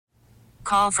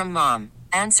Call from mom.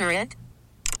 Answer it.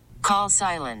 Call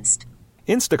silenced.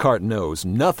 Instacart knows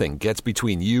nothing gets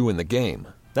between you and the game.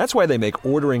 That's why they make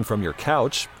ordering from your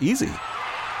couch easy.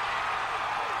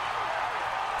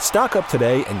 Stock up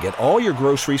today and get all your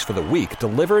groceries for the week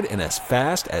delivered in as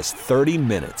fast as 30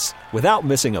 minutes without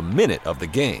missing a minute of the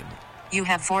game. You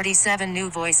have 47 new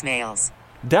voicemails.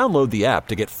 Download the app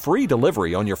to get free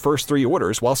delivery on your first 3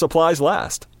 orders while supplies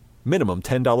last. Minimum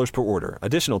 $10 per order.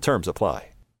 Additional terms apply.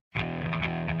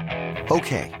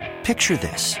 Okay, picture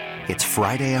this. It's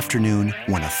Friday afternoon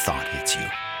when a thought hits you.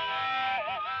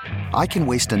 I can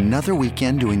waste another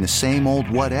weekend doing the same old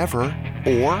whatever,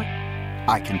 or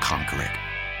I can conquer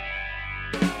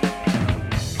it.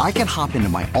 I can hop into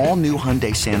my all-new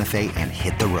Hyundai Santa Fe and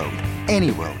hit the road.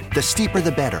 Any road. The steeper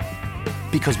the better.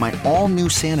 Because my all-new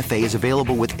Santa Fe is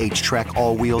available with H-Track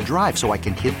all-wheel drive, so I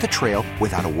can hit the trail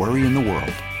without a worry in the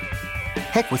world.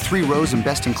 Heck, with 3 rows and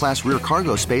best-in-class rear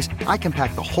cargo space, I can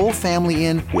pack the whole family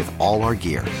in with all our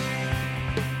gear.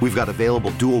 We've got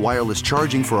available dual wireless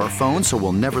charging for our phones, so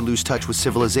we'll never lose touch with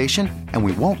civilization, and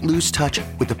we won't lose touch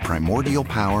with the primordial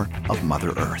power of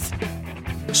Mother Earth.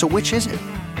 So which is it?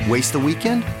 Waste the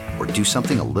weekend or do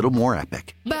something a little more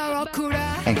epic?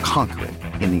 And conquer it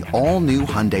in the all-new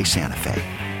Hyundai Santa Fe.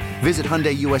 Visit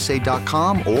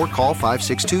HyundaiUSA.com or call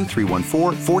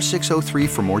 562-314-4603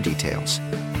 for more details.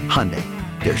 Hyundai,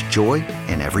 there's joy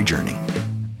in every journey.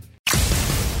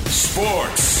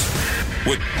 Sports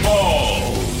with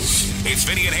balls. It's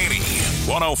Vinny and Haney,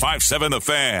 105.7 The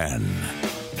Fan.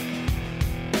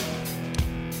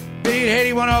 Vinny and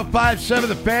Haney, 105.7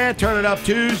 The Fan. Turn it up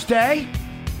Tuesday.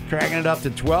 Dragging it up to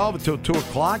 12 until 2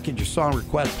 o'clock. Get your song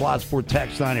request, Plot Sport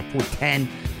text line at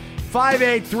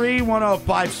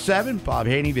 410-583-1057. Bob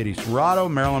Haney, Vinny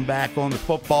Serrato, Maryland back on the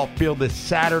football field this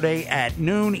Saturday at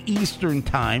noon Eastern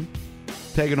time.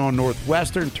 Taking on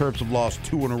Northwestern. Terps have lost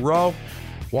 2 in a row.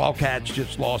 Wildcats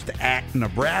just lost at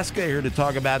Nebraska. Here to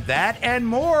talk about that and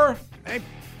more. Hey,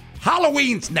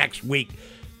 Halloween's next week,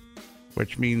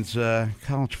 which means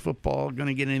college football going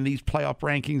to get in these playoff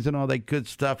rankings and all that good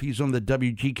stuff. He's on the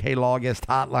WGK Law Guest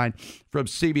Hotline from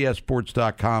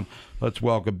CBSSports.com. Let's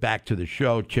welcome back to the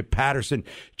show Chip Patterson.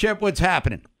 Chip, what's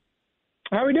happening?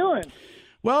 How are we doing?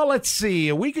 Well, let's see.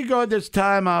 A week ago at this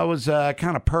time, I was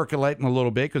kind of percolating a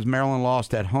little bit because Maryland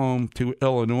lost at home to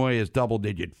Illinois as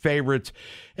double-digit favorites.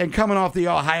 And coming off the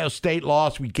Ohio State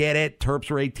loss, we get it. Terps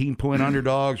were 18-point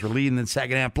underdogs. We're leading in the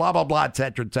second half, blah, blah, blah, et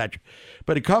cetera, et cetera.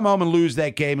 But to come home and lose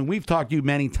that game, and we've talked to you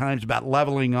many times about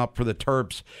leveling up for the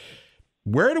Terps.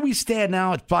 Where do we stand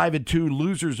now at 5-2,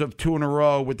 losers of 2 in a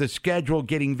row, with the schedule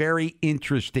getting very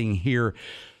interesting here?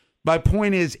 My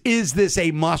point is this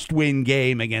a must-win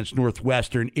game against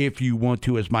Northwestern if you want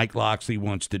to, as Mike Loxley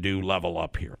wants to do, level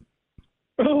up here?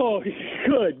 Oh,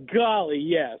 good golly,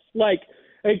 yes. Like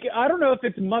I don't know if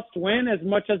it's must-win as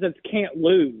much as it's can't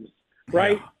lose,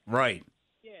 right? Yeah, right.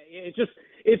 Yeah, it's just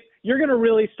if you're going to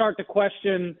really start to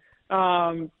question,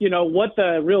 what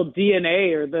the real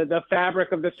DNA or the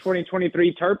fabric of this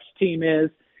 2023 Terps team is,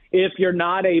 if you're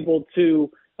not able to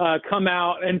come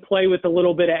out and play with a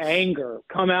little bit of anger,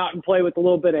 come out and play with a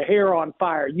little bit of hair on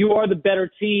fire. You are the better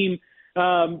team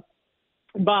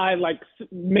by like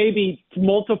maybe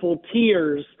multiple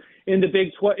tiers in the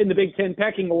Big Ten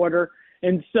pecking order.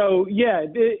 And so, yeah,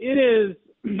 it is,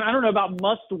 I don't know about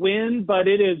must win, but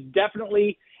it is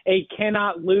definitely a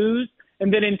cannot lose.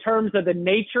 And then in terms of the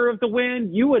nature of the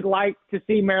win, you would like to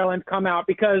see Maryland come out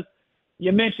because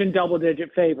you mentioned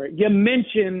double-digit favorite. You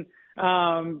mentioned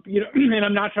and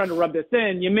I'm not trying to rub this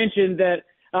in. You mentioned that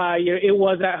it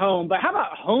was at home, but how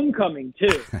about homecoming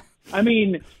too? I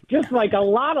mean, just like a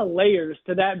lot of layers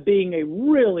to that being a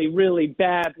really, really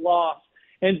bad loss.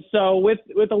 And so with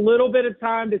a little bit of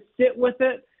time to sit with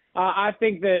it, I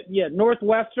think that,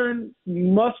 Northwestern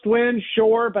must win,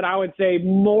 sure, but I would say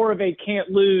more of a can't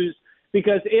lose,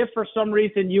 because if for some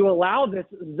reason you allow this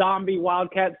zombie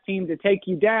Wildcats team to take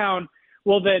you down,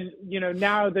 well, then,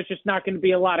 now there's just not going to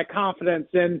be a lot of confidence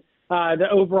in the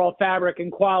overall fabric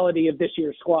and quality of this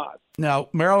year's squad. Now,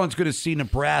 Maryland's going to see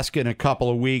Nebraska in a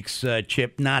couple of weeks,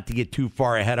 Chip, not to get too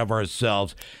far ahead of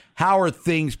ourselves. How are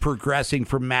things progressing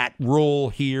for Matt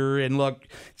Rule here? And look,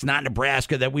 it's not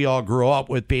Nebraska that we all grew up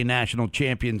with being national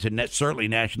champions and certainly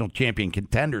national champion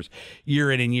contenders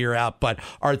year in and year out. But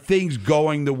are things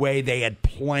going the way they had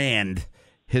planned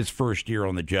his first year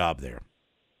on the job there?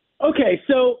 Okay,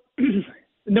 so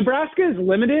Nebraska is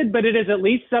limited, but it has at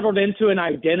least settled into an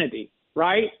identity,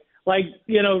 right? Like,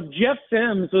 Jeff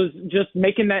Sims was just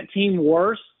making that team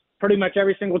worse pretty much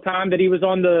every single time that he was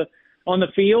on the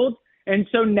field. And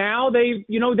so now they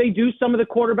do some of the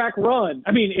quarterback run.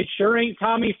 I mean, it sure ain't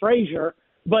Tommy Frazier,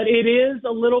 But it is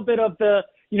a little bit of the,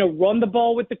 run the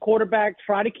ball with the quarterback,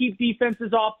 try to keep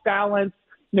defenses off balance,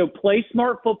 play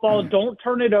smart football, don't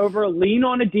turn it over, lean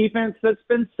on a defense that's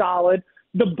been solid.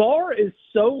 The bar is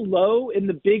so low in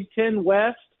the Big Ten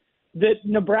West that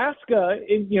Nebraska,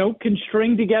 can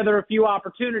string together a few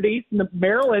opportunities,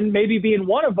 Maryland maybe being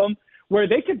one of them, where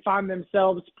they could find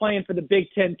themselves playing for the Big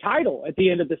Ten title at the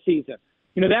end of the season.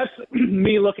 That's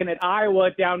me looking at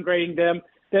Iowa downgrading them.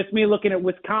 That's me looking at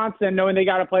Wisconsin, knowing they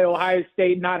got to play Ohio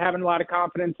State, not having a lot of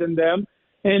confidence in them.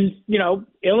 And,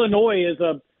 Illinois is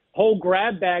a whole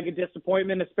grab bag of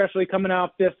disappointment, especially coming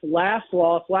off this last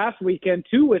loss last weekend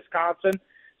to Wisconsin.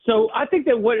 So I think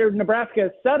that what Nebraska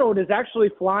has settled is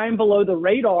actually flying below the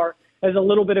radar as a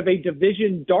little bit of a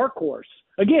division dark horse.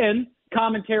 Again,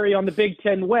 commentary on the Big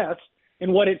Ten West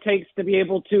and what it takes to be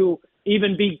able to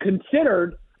even be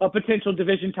considered a potential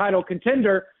division title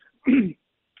contender.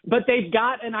 But they've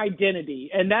got an identity,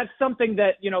 and that's something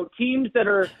that, teams that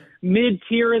are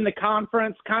mid-tier in the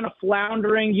conference kind of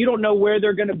floundering, you don't know where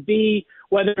they're going to be,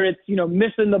 whether it's,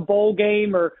 missing the bowl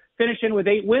game or finishing with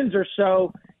 8 wins or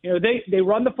so. They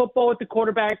run the football with the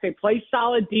quarterback. They play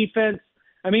solid defense.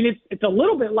 I mean, it's a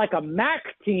little bit like a MAC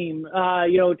team,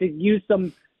 to use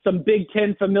some Big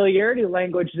Ten familiarity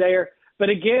language there. But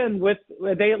again,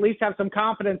 they at least have some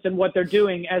confidence in what they're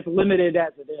doing, as limited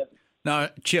as it is. Now,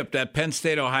 Chip, that Penn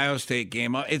State-Ohio State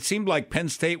game, it seemed like Penn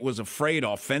State was afraid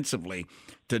offensively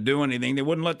to do anything. They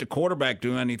wouldn't let the quarterback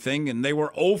do anything, and they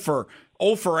were 0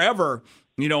 forever,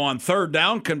 on third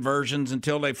down conversions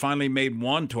until they finally made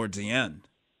one towards the end.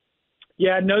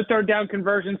 Yeah, no third down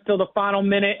conversions till the final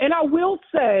minute. And I will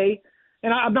say,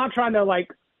 and I'm not trying to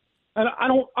I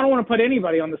don't want to put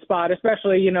anybody on the spot,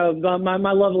 especially,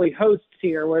 my lovely hosts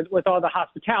here with all the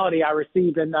hospitality I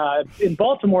received in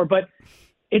Baltimore, but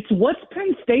it's what's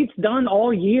Penn State's done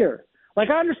all year. I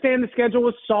understand the schedule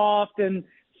was soft and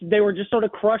they were just sort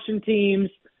of crushing teams,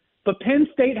 but Penn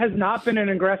State has not been an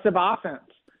aggressive offense.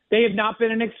 They have not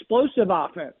been an explosive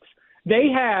offense. They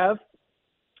have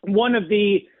one of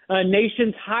the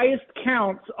nation's highest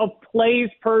counts of plays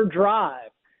per drive.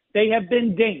 They have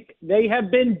been dink. They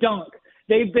have been dunk.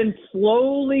 They've been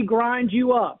slowly grind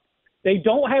you up. They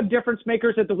don't have difference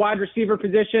makers at the wide receiver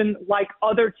position like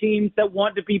other teams that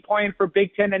want to be playing for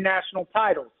Big Ten and national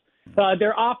titles.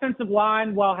 Their offensive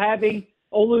line, while having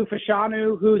Olu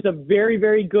Fashanu, who's a very,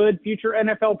 very good future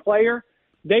NFL player,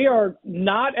 they are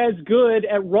not as good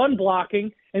at run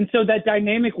blocking, and so that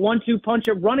dynamic 1-2 punch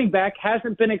at running back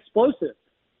hasn't been explosive.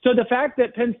 So the fact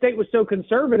that Penn State was so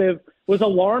conservative was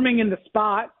alarming in the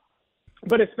spot,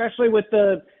 but especially with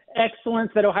the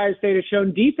excellence that Ohio State has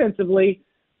shown defensively,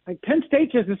 Penn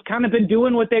State just has kind of been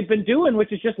doing what they've been doing,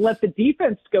 which is just let the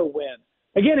defense go win.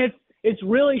 Again, it's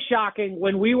really shocking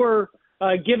when we were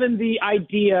given the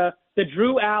idea that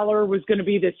Drew Aller was going to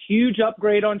be this huge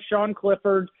upgrade on Sean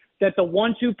Clifford, that the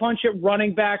 1-2 punch at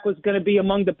running back was going to be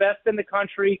among the best in the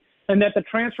country, and that the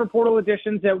transfer portal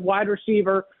additions at wide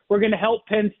receiver were going to help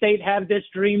Penn State have this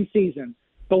dream season.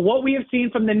 But what we have seen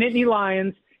from the Nittany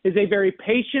Lions is a very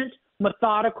patient,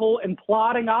 methodical, and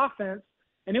plodding offense,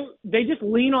 and they just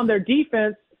lean on their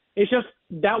defense. It's just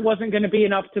that wasn't going to be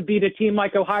enough to beat a team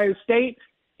like Ohio State.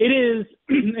 It is,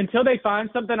 until they find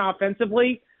something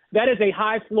offensively, that is a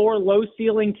high floor, low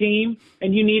ceiling team,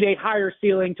 and you need a higher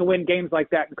ceiling to win games like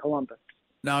that in Columbus.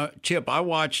 Now, Chip, I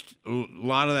watched a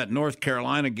lot of that North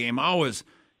Carolina game. I was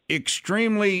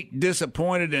extremely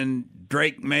disappointed in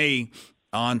Drake May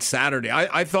on Saturday.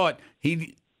 I thought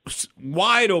he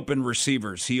wide open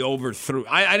receivers he overthrew.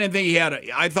 I didn't think he had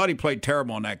I thought he played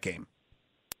terrible in that game.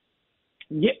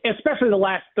 Yeah, especially the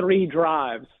last 3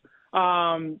 drives.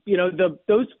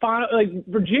 Those final,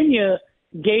 Virginia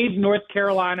gave North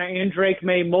Carolina and Drake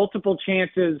May multiple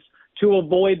chances to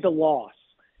avoid the loss.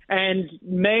 And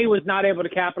May was not able to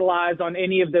capitalize on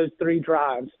any of those 3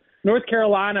 drives. North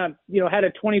Carolina, had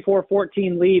a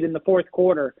 24-14 lead in the fourth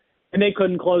quarter, and they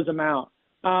couldn't close them out.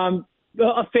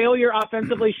 A failure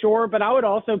offensively, sure, but I would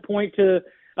also point to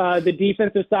the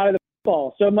defensive side of the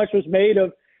football. So much was made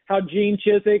of how Gene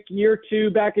Chizik, year 2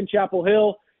 back in Chapel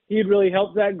Hill, he had really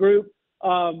helped that group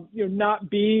not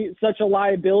be such a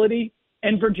liability.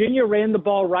 And Virginia ran the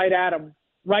ball right at them,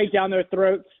 right down their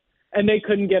throats, and they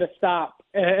couldn't get a stop.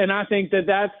 And I think that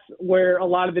that's where a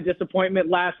lot of the disappointment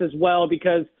lasts as well,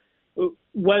 because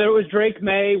whether it was Drake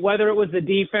May, whether it was the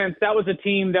defense, that was a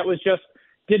team that was just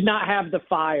did not have the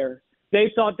fire.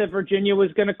 They thought that Virginia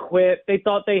was going to quit. They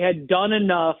thought they had done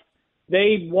enough.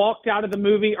 They walked out of the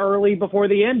movie early before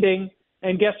the ending,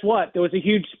 and guess what? There was a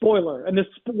huge spoiler. And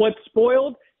what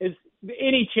spoiled is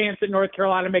any chance at North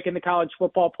Carolina making the college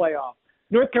football playoff.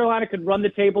 North Carolina could run the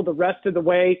table the rest of the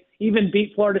way, even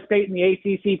beat Florida State in the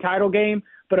ACC title game,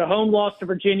 but a home loss to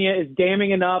Virginia is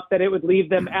damning enough that it would leave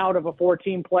them out of a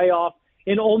 4-team playoff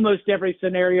in almost every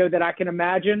scenario that I can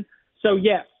imagine. So,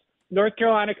 yes, North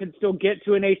Carolina could still get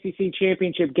to an ACC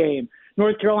championship game.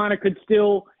 North Carolina could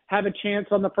still have a chance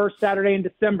on the first Saturday in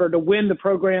December to win the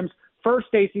program's first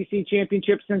ACC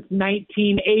championship since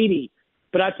 1980.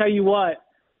 But I tell you what,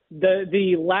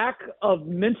 the lack of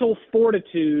mental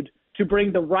fortitude to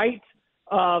bring the right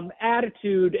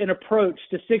attitude and approach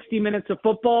to 60 minutes of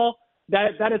football,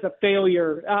 that is a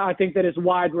failure, I think, that is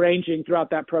wide-ranging throughout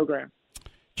that program.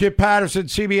 Chip Patterson,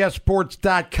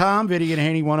 CBSSports.com, Vinny and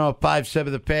Haney,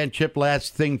 105.7 The Fan. Chip,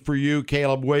 last thing for you.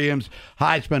 Caleb Williams,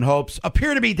 Heisman hopes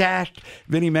appear to be dashed.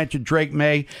 Vinny mentioned Drake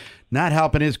May not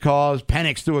helping his cause.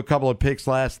 Penix threw a couple of picks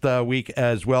last week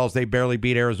as well as they barely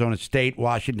beat Arizona State.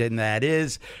 Washington, that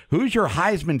is. Who's your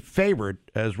Heisman favorite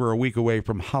as we're a week away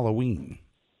from Halloween?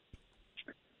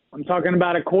 I'm talking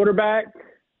about a quarterback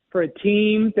for a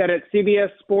team that at CBS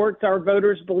Sports our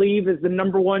voters believe is the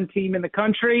number one team in the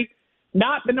country.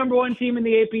 Not the number one team in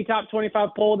the AP Top 25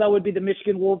 poll. That would be the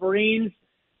Michigan Wolverines.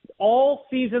 All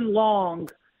season long,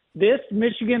 this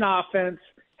Michigan offense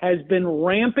has been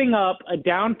ramping up a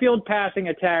downfield passing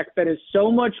attack that is so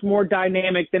much more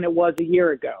dynamic than it was a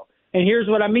year ago. And here's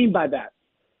what I mean by that.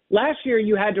 Last year,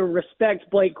 you had to respect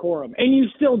Blake Corum, and you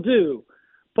still do.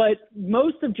 But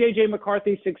most of J.J.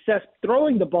 McCarthy's success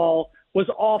throwing the ball was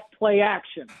off play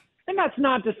action. And that's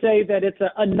not to say that it's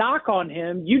a knock on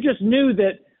him. You just knew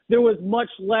that there was much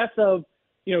less of,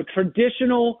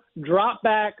 traditional drop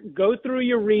back, go through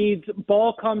your reads,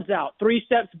 ball comes out, 3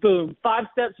 steps, boom, 5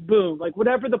 steps, boom, like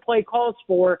whatever the play calls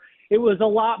for. It was a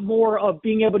lot more of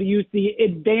being able to use the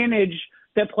advantage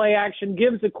that play action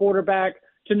gives a quarterback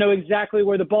to know exactly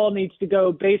where the ball needs to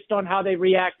go based on how they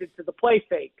reacted to the play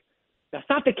fake. That's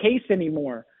not the case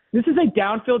anymore. This is a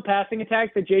downfield passing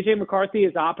attack that J.J. McCarthy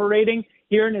is operating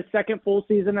here in his second full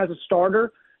season as a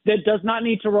starter that does not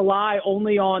need to rely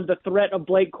only on the threat of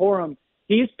Blake Corum.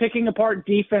 He's picking apart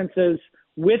defenses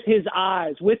with his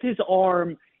eyes, with his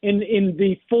arm, in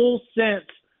the full sense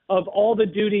of all the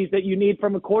duties that you need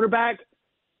from a quarterback.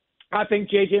 I think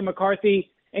J.J.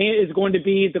 McCarthy is going to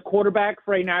be the quarterback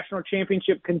for a national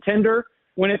championship contender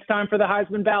when it's time for the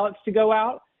Heisman ballots to go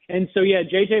out. And so, yeah,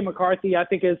 J.J. McCarthy, I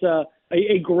think, is a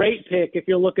great pick if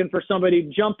you're looking for somebody to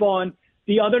jump on.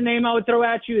 The other name I would throw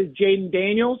at you is Jaden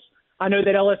Daniels. I know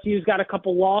that LSU's got a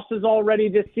couple losses already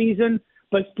this season,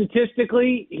 but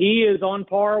statistically, he is on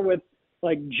par with,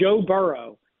 like, Joe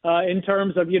Burrow in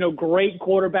terms of, great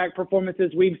quarterback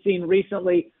performances we've seen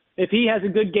recently. If he has a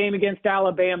good game against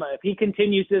Alabama, if he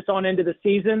continues this on into the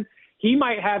season, he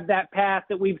might have that path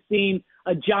that we've seen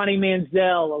a Johnny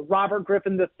Manziel, a Robert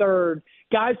Griffin III,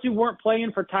 guys who weren't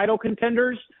playing for title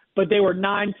contenders, but they were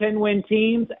 9-10 win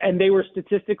teams, and they were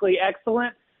statistically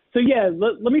excellent. So, yeah,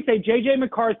 let me say J.J.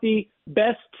 McCarthy,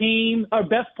 best team, or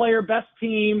best player, best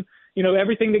team,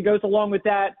 everything that goes along with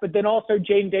that. But then also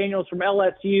Jaden Daniels from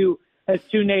LSU has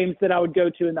two names that I would go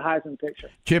to in the Heisman picture.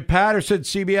 Chip Patterson,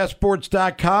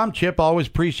 CBSSports.com. Chip, always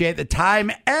appreciate the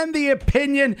time and the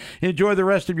opinion. Enjoy the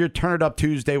rest of your Turn It Up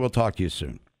Tuesday. We'll talk to you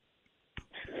soon.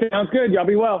 Sounds good. Y'all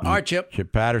be well. All right, Chip.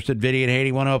 Chip Patterson, Vinny and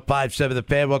Haney, 105.7 The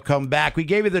Fan. We'll come back. We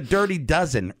gave you the Dirty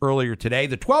Dozen earlier today.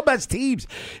 The 12 best teams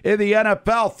in the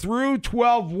NFL through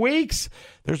 12 weeks.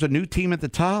 There's a new team at the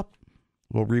top.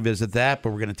 We'll revisit that,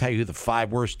 but we're going to tell you who the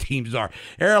 5 worst teams are.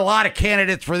 There are a lot of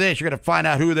candidates for this. You're going to find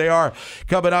out who they are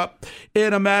coming up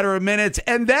in a matter of minutes.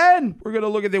 And then we're going to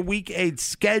look at the Week 8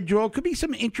 schedule. Could be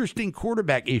some interesting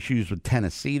quarterback issues with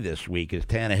Tennessee this week as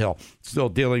Tannehill still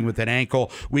dealing with an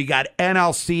ankle. We got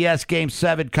NLCS Game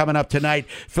 7 coming up tonight.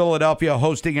 Philadelphia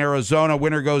hosting Arizona.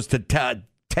 Winner goes to Texas,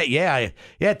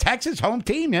 home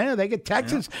team. Yeah, they get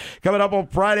Texas coming up on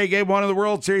Friday, Game 1 of the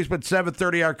World Series, but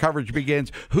 7:30 our coverage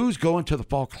begins. Who's going to the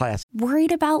Fall Classic?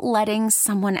 Worried about letting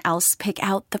someone else pick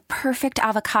out the perfect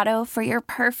avocado for your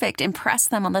perfect impress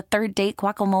them on the third date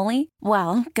guacamole?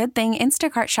 Well, good thing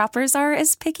Instacart shoppers are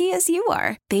as picky as you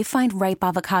are. They find ripe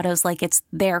avocados like it's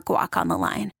their guac on the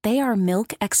line. They are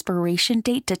milk expiration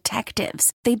date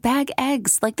detectives. They bag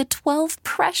eggs like the 12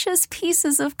 precious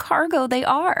pieces of cargo they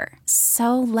are.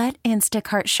 So let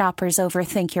Instacart shoppers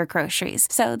overthink your groceries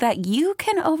so that you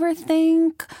can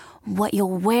overthink what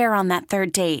you'll wear on that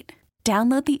third date.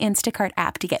 Download the Instacart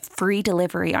app to get free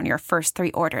delivery on your first 3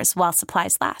 orders while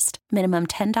supplies last. Minimum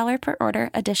 $10 per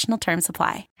order. Additional terms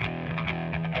apply.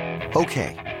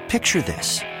 Okay, picture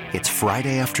this. It's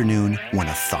Friday afternoon when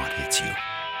a thought hits you.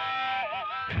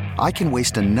 I can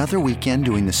waste another weekend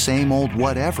doing the same old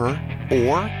whatever,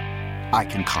 or I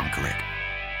can conquer it.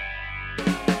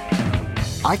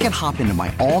 I can hop into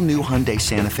my all-new Hyundai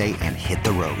Santa Fe and hit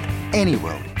the road. Any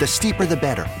road. The steeper, the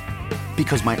better.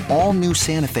 Because my all-new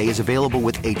Santa Fe is available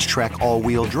with H-Track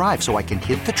all-wheel drive, so I can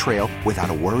hit the trail without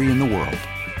a worry in the world.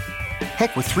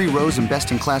 Heck, with 3 rows and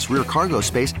best-in-class rear cargo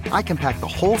space, I can pack the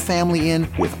whole family in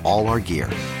with all our gear.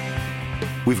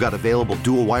 We've got available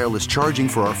dual wireless charging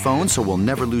for our phones, so we'll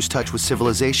never lose touch with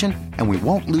civilization, and we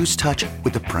won't lose touch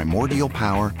with the primordial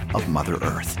power of Mother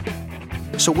Earth.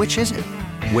 So which is it?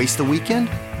 Waste the weekend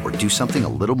or do something a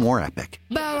little more epic?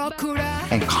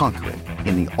 And conquer it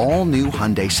in the all-new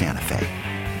Hyundai Santa Fe.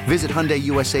 Visit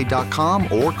HyundaiUSA.com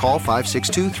or call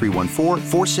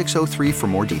 562-314-4603 for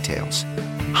more details.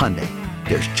 Hyundai,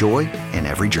 there's joy in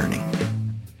every journey.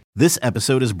 This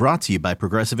episode is brought to you by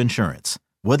Progressive Insurance.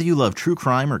 Whether you love true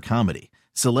crime or comedy,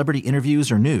 celebrity interviews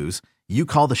or news, you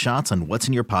call the shots on what's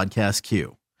in your podcast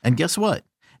queue. And guess what?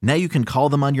 Now you can call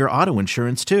them on your auto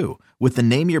insurance too with the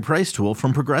Name Your Price tool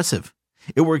from Progressive.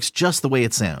 It works just the way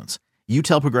it sounds. You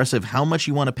tell Progressive how much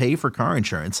you want to pay for car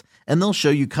insurance, and they'll show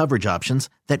you coverage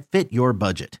options that fit your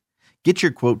budget. Get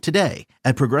your quote today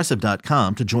at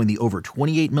Progressive.com to join the over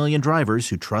 28 million drivers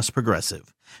who trust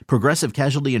Progressive. Progressive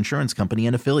Casualty Insurance Company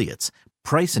and Affiliates.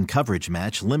 Price and coverage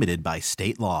match limited by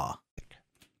state law.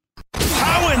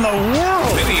 How in the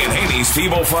world? Vinny and Haney's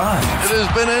Feeble Five. It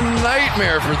has been a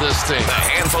nightmare for this team. The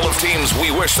handful of teams we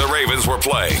wish the Ravens were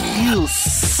playing. You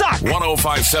suck!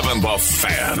 105.7 The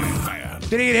Fan.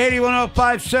 Vinny and Haney,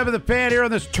 105.7 The Fan here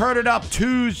on this Turn It Up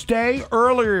Tuesday.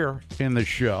 Earlier in the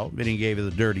show, Vinny gave you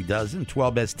the Dirty Dozen,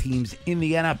 12 best teams in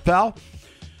the NFL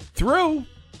through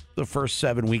the first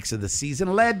 7 weeks of the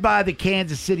season, led by the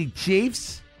Kansas City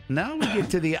Chiefs. Now we get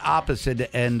to the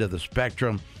opposite end of the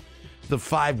spectrum, the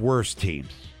 5 worst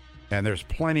teams. And there's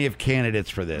plenty of candidates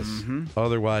for this,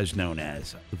 otherwise known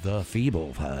as the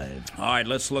Feeble Five. All right,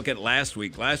 let's look at last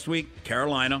week. Last week,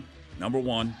 Carolina, number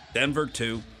 1, Denver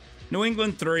 2, New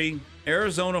England 3,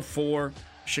 Arizona 4,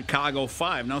 Chicago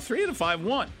 5. Now 3 of the 5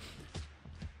 won.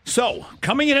 So,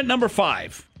 coming in at number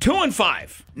 5,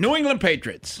 2-5, New England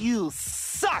Patriots. You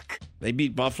suck! They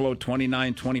beat Buffalo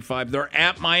 29-25. They're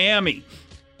at Miami.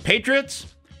 Patriots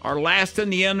are last in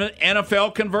the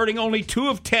NFL, converting only 2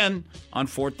 of 10 on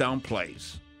 4th down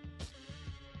plays.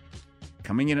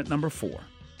 Coming in at number 4,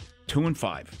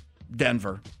 2-5,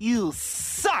 Denver. You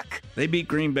suck! They beat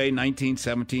Green Bay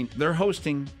 19-17. They're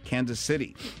hosting Kansas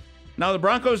City. Now the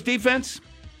Broncos defense,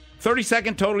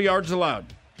 32nd total yards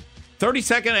allowed,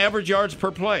 32nd average yards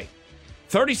per play,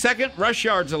 32nd rush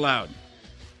yards allowed,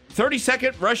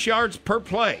 32nd rush yards per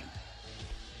play,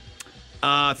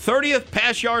 30th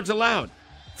pass yards allowed,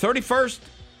 31st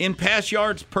in pass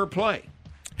yards per play.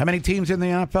 How many teams in the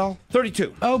NFL?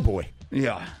 32. Oh, boy.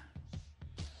 Yeah.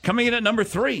 Coming in at number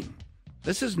 3,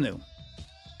 this is new,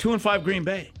 2-5 Green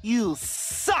Bay. You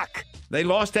suck! They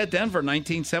lost at Denver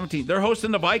 19-17. They're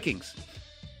hosting the Vikings.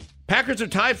 Packers are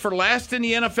tied for last in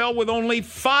the NFL with only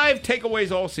 5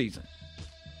 takeaways all season.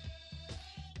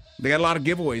 They got a lot of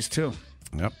giveaways, too.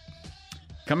 Yep.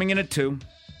 Coming in at 2,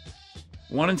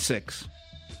 1-6,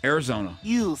 Arizona.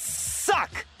 You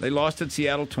suck! They lost at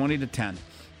Seattle 20-10.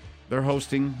 They're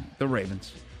hosting the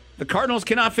Ravens. The Cardinals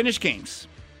cannot finish games.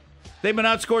 They've been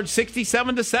outscored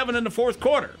 67-7 in the 4th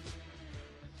quarter.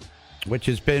 Which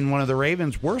has been one of the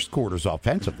Ravens' worst quarters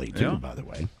offensively, too, by the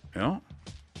way. Yeah.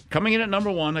 Coming in at number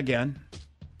 1 again,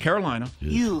 Carolina.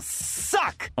 You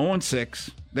suck! 0-6.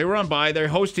 They were on bye. They're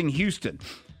hosting Houston.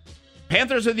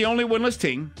 Panthers are the only winless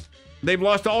team. They've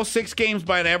lost all 6 games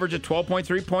by an average of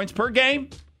 12.3 points per game.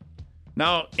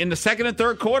 Now, in the 2nd and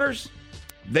 3rd quarters,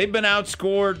 they've been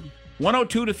outscored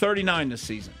 102-39 this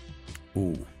season.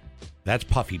 Ooh, that's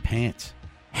puffy pants.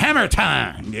 Hammer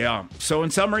time! Yeah. So, in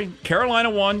summary, Carolina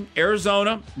 1,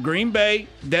 Arizona, Green Bay,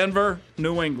 Denver,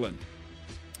 New England.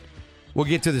 We'll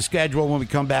get to the schedule when we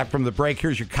come back from the break.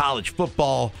 Here's your college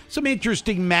football. Some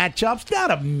interesting matchups.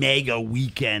 Not a mega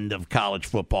weekend of college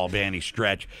football by any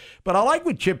stretch. But I like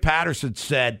what Chip Patterson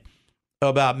said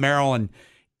about Maryland.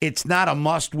 It's not a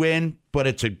must-win, but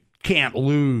it's a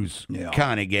can't-lose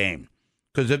kind of game.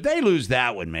 Because if they lose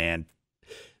that one, man,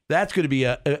 that's going to be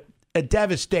a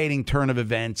devastating turn of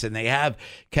events. And they have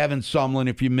Kevin Sumlin,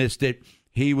 if you missed it.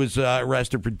 He was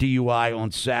arrested for DUI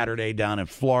on Saturday down in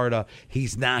Florida.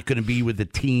 He's not going to be with the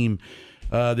team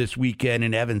this weekend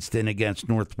in Evanston against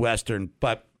Northwestern.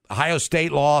 But Ohio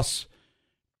State loss,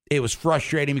 it was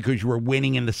frustrating because you were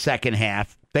winning in the second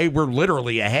half. They were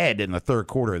literally ahead in the 3rd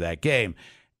quarter of that game.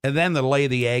 And then the lay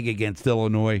the egg against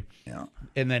Illinois. Yeah.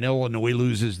 And then Illinois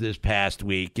loses this past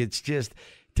week. It's just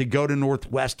to go to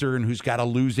Northwestern, who's got a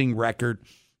losing record.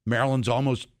 Maryland's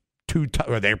almost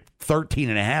they're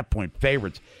 13.5-point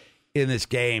favorites in this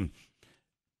game.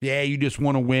 Yeah, you just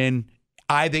want to win.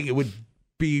 I think it would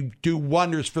do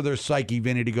wonders for their psyche,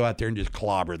 Vinny, to go out there and just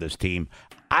clobber this team.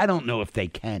 I don't know if they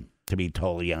can, to be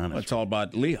totally honest. Well, it's all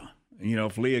about Leah.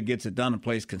 If Leah gets it done and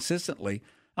plays consistently.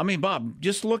 I mean, Bob,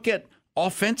 just look at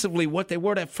offensively what they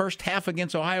were that first half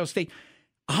against Ohio State.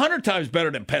 100 times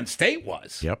better than Penn State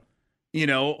was. Yep.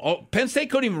 Penn State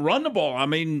couldn't even run the ball. I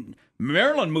mean,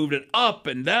 Maryland moved it up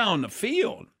and down the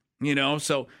field.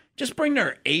 So just bring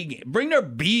their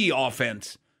B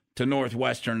offense to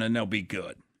Northwestern, and they'll be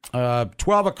good.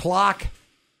 12 o'clock,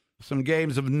 some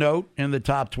games of note in the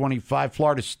top 25.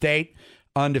 Florida State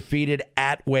undefeated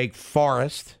at Wake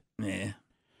Forest. Yeah.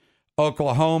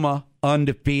 Oklahoma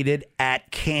undefeated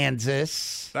at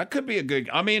Kansas. That could be a good.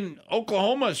 I mean,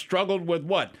 Oklahoma struggled with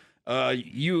what?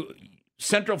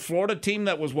 Central Florida team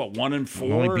that was what,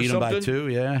 1-4 Only beat them by 2,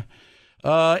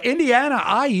 yeah.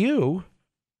 Indiana, IU,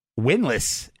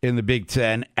 winless in the Big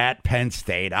Ten at Penn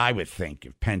State. I would think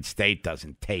if Penn State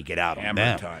doesn't take it out on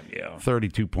them, time, yeah.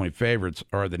 32-point favorites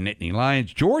are the Nittany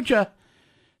Lions. Georgia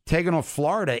taking on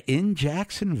Florida in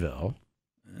Jacksonville.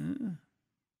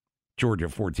 Georgia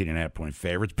 14.5-point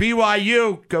favorites.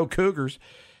 BYU, go Cougars.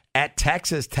 At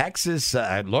Texas,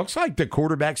 it looks like the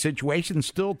quarterback situation is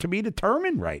still to be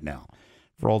determined right now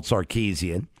for old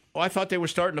Sarkisian. Well, I thought they were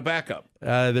starting to back up.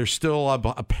 They're still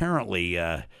apparently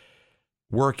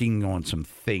working on some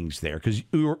things there because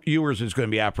Ewers is going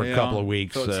to be out for a couple of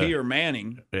weeks. So it's he or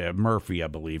Manning. Murphy, I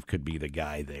believe, could be the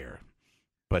guy there.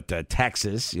 But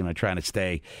Texas, trying to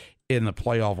stay in the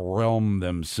playoff realm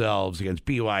themselves against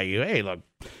BYU. Hey, look.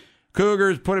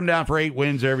 Cougars put them down for 8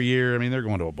 wins every year. I mean, they're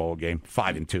going to a bowl game,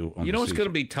 5-2. What's going to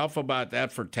be tough about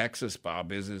that for Texas,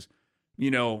 Bob, is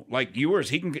like Ewers,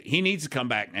 he needs to come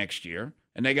back next year,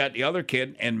 and they got the other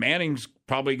kid, and Manning's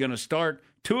probably going to start.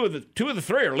 Two of the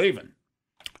three are leaving.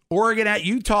 Oregon at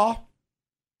Utah.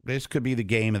 This could be the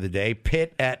game of the day.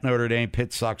 Pitt at Notre Dame.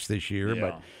 Pitt sucks this year,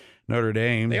 but Notre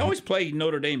Dame. They always play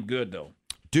Notre Dame good, though.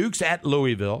 Duke's at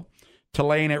Louisville.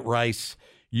 Tulane at Rice.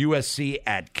 USC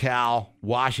at Cal,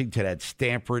 Washington at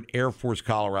Stanford, Air Force,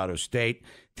 Colorado State,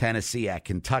 Tennessee at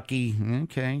Kentucky.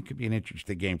 Okay, could be an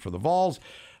interesting game for the Vols.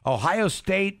 Ohio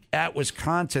State at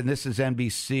Wisconsin. This is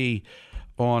NBC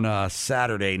on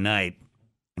Saturday night.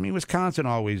 I mean, Wisconsin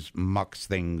always mucks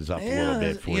things up a little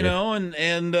bit for you. Do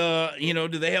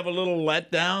they have a little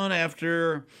letdown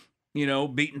after,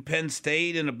 beating Penn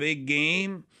State in a big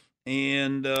game?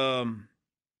 And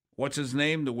what's his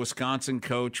name? The Wisconsin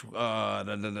coach?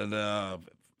 Bielema.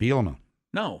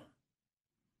 No.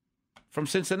 From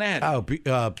Cincinnati. Oh,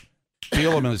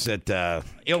 Bielema's at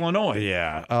Illinois.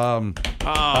 Yeah.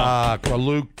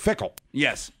 Luke Fickell.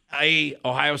 Yes.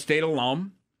 Ohio State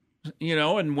alum.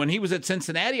 And when he was at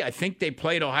Cincinnati, I think they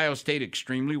played Ohio State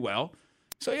extremely well.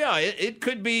 So, yeah, it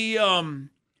could be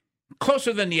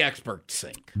closer than the experts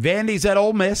think. Vandy's at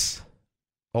Ole Miss.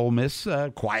 Ole Miss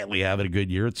quietly having a good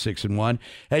year at 6-1.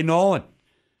 Hey, Nolan,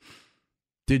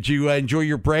 did you enjoy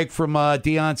your break from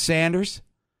Deion Sanders?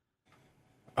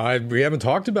 We haven't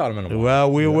talked about him in a while.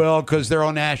 Well, we will because they're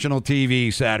on national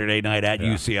TV Saturday night at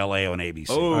UCLA on ABC.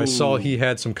 Oh. I saw he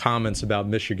had some comments about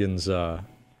Michigan's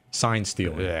sign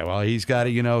stealing. Yeah, well, he's got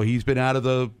to, he's been out of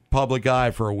the public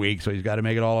eye for a week, so he's got to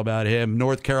make it all about him.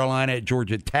 North Carolina at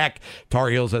Georgia Tech. Tar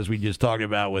Heels, as we just talked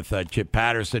about with Chip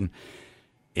Patterson.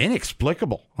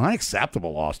 Inexplicable,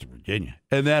 unacceptable loss to Virginia.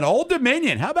 And then Old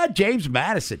Dominion. How about James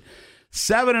Madison?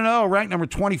 7-0, ranked number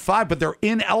 25, but they're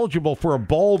ineligible for a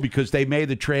bowl because they made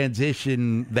the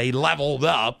transition. They leveled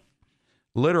up,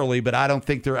 literally, but I don't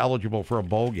think they're eligible for a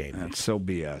bowl game. That's so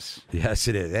BS. Yes,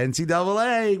 it is.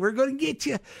 NCAA, we're going to get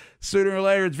you. Sooner or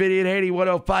later, it's Vinny and Haney,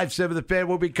 105.7 The Fan.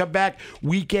 When we come back,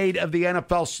 week 8 of the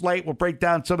NFL slate. We'll break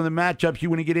down some of the matchups. You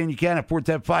want to get in, you can at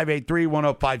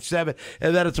 410-583-1057.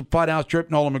 And then it's a fun house trip.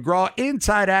 Nolan McGraw,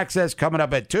 Inside Access coming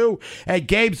up at 2. And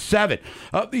Game 7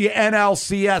 of the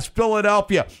NLCS.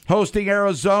 Philadelphia hosting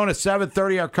Arizona,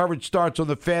 7:30. Our coverage starts on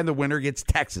The Fan. The winner gets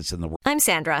Texas in the world. I'm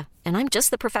Sandra, and I'm just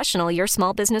the professional your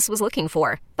small business was looking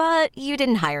for. But you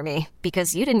didn't hire me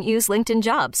because you didn't use LinkedIn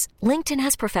Jobs. LinkedIn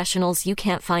has professionals you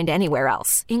can't find anywhere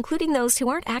else, including those who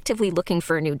aren't actively looking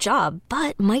for a new job,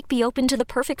 but might be open to the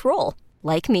perfect role,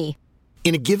 like me.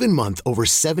 In a given month, over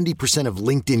 70% of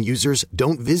LinkedIn users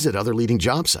don't visit other leading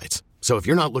job sites. So if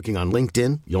you're not looking on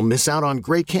LinkedIn, you'll miss out on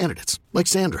great candidates, like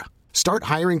Sandra. Start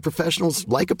hiring professionals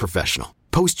like a professional.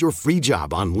 Post your free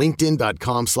job on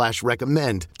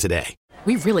linkedin.com/recommend today.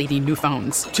 We really need new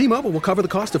phones. T-Mobile will cover the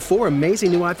cost of 4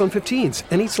 amazing new iPhone 15s,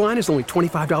 and each line is only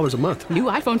 $25 a month. New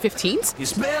iPhone 15s?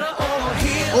 It's better over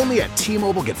here. Only at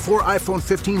T-Mobile, get 4 iPhone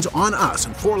 15s on us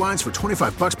and 4 lines for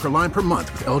 $25 per line per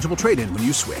month with eligible trade-in when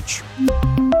you switch.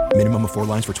 Minimum of 4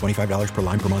 lines for $25 per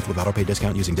line per month with autopay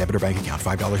discount using debit or bank account.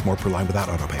 $5 more per line without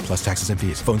autopay, plus taxes and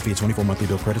fees. Phone fee at 24 monthly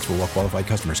bill credits for well-qualified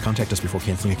customers. Contact us before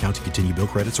canceling account to continue bill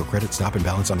credits or credit stop and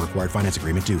balance on required finance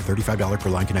agreement due. $35 per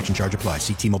line connection charge applies.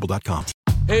 See T-Mobile.com.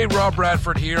 Hey, Rob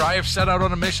Bradford here. I have set out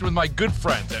on a mission with my good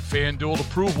friends at FanDuel to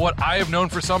prove what I have known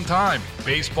for some time.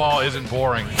 Baseball isn't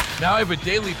boring. Now I have a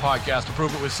daily podcast to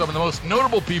prove it with some of the most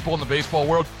notable people in the baseball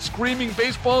world, screaming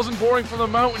baseball isn't boring from the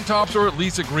mountaintops, or at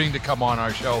least agreeing to come on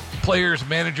our show. Players,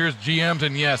 managers, GMs,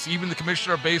 and yes, even the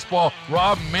commissioner of baseball,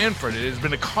 Rob Manfred. It has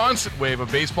been a constant wave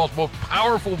of baseball's most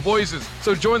powerful voices.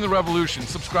 So join the revolution.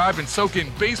 Subscribe and soak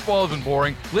in Baseball Isn't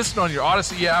Boring. Listen on your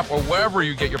Odyssey app or wherever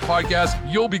you get your podcasts.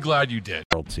 You'll be glad you did.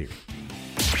 World Series.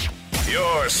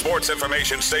 Your sports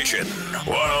information station,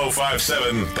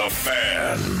 105.7 The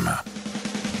Fan.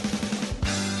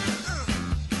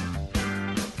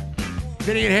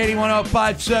 Vinny and Haney,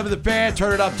 105.7 The Fan.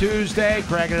 Turn it up Tuesday.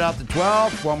 Cracking it up to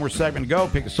 12. One more segment to go.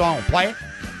 Pick a song. We'll play it.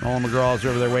 All my girls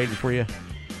over there waiting for you.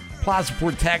 Plaza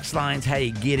Port text lines, how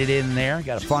you get it in there.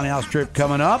 Got a funhouse trip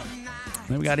coming up.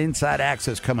 Then we got Inside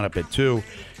Access coming up at 2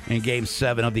 in Game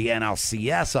 7 of the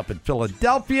NLCS up in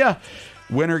Philadelphia.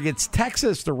 Winner gets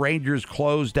Texas. The Rangers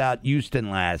closed out Houston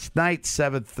last night.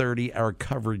 7:30, our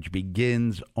coverage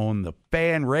begins on the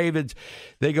Fan. Ravens,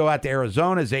 they go out to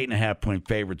Arizona as 8.5-point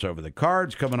favorites over the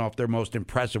Cards, coming off their most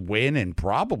impressive win in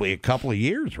probably a couple of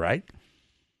years, right?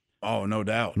 Oh, no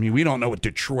doubt. I mean, we don't know what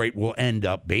Detroit will end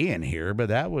up being here, but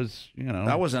that was,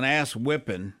 That was an ass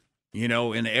whipping,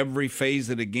 in every phase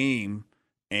of the game.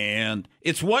 And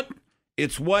it's what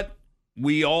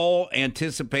we all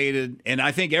anticipated, and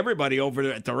I think everybody over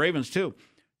there at the Ravens, too.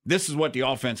 This is what the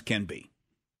offense can be.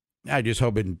 I just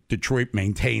hope Detroit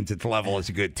maintains its level as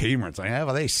a good team. Where it's like,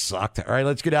 well, they sucked. All right,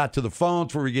 let's get out to the phones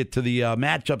before we get to the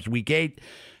matchups Week 8.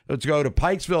 Let's go to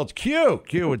Pikesville. It's Q.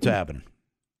 Q, what's happening?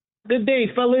 Good day,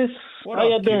 fellas. How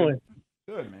y'all doing?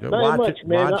 Good, man. Very much,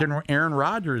 man. Watching Aaron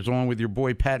Rodgers on with your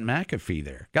boy Pat McAfee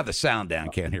there. Got the sound down.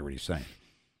 Can't hear what he's saying.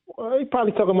 Well, he's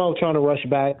probably talking about trying to rush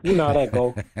back. You know how that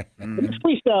goes. It's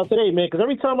freestyle today, man, because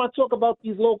every time I talk about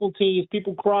these local teams,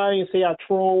 people cry and say I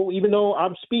troll, even though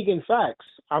I'm speaking facts.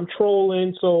 I'm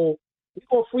trolling, so we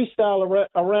go freestyle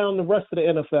around the rest of the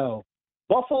NFL.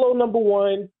 Buffalo, number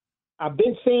 1. I've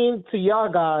been saying to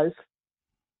y'all guys,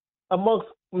 amongst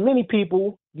many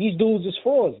people, these dudes is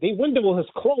frauds. Their window has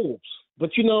closed.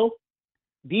 But,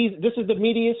 this is the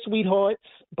media sweethearts,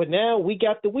 but now week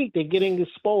after week, they're getting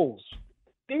exposed.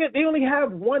 They only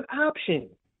have one option,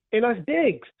 and that's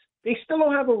Diggs. They still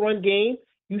don't have a run game.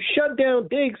 You shut down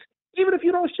Diggs. Even if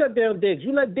you don't shut down Diggs,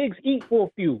 you let Diggs eat for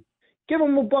a few. Give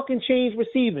him a buck and change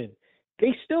receiving.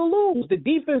 They still lose. The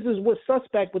defense is what's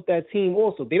suspect with that team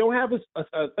also. They don't have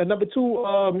a number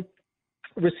 2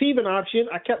 receiving option.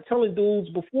 I kept telling dudes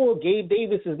before, Gabe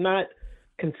Davis is not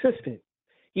consistent.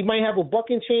 He might have a buck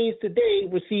and change today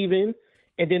receiving,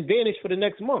 and then vanish for the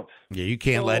next month. Yeah, you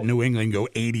can't let New England go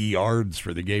 80 yards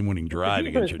for the game-winning drive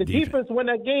against your defense. The defense won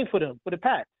that game for them, for the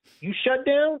Pats. You shut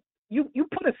down, you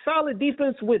put a solid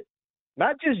defense with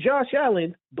not just Josh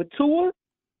Allen, but Tua,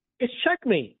 it's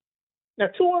checkmate. Now,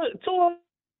 Tua,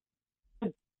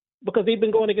 because they've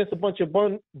been going against a bunch of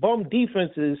bum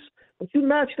defenses, but you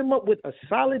match them up with a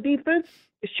solid defense,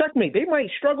 it's checkmate. They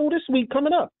might struggle this week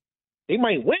coming up. They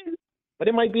might win, but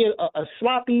it might be a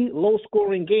sloppy,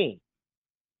 low-scoring game.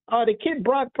 The kid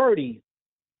Brock Purdy,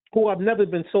 who I've never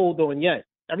been sold on yet.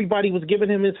 Everybody was giving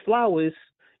him his flowers,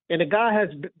 and the guy has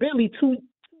barely 2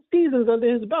 seasons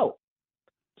under his belt.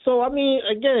 So, I mean,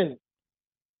 again,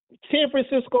 San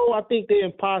Francisco, I think they're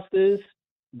imposters.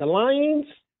 The Lions,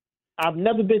 I've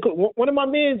never been – one of my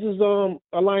mans is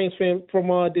a Lions fan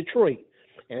from Detroit,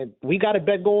 and we got a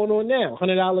bet going on now,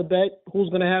 $100 bet. Who's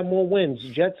going to have more wins,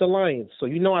 Jets or Lions? So,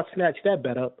 I snatched that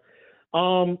bet up.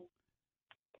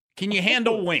 Can you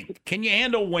handle Wink? Can you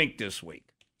handle Wink this week?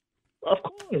 Of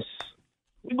course.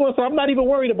 We're going. So I'm not even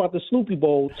worried about the Snoopy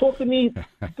Bowl. Talk to me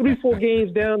 3-4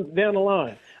 games down the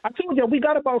line. I told you we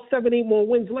got about 7-8 more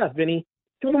wins left, Vinny.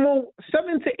 7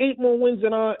 to 8 more wins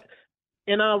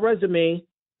in our resume.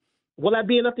 Will that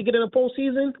be enough to get in the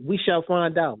postseason? We shall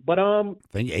find out. But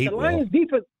the Lions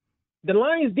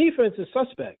defense is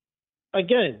suspect.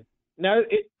 Again, now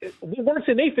what works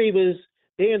in their favor is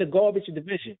they're in the garbage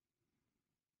division.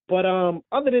 But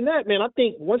other than that, man, I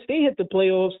think once they hit the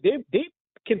playoffs, they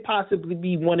can possibly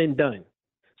be one and done.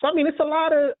 So, I mean, it's a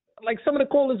lot of, like some of the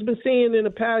callers have been saying in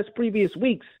the previous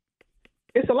weeks,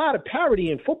 it's a lot of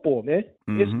parity in football, man.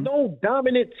 Mm-hmm. There's no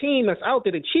dominant team that's out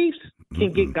there. The Chiefs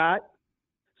can get got.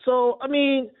 So, I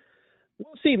mean,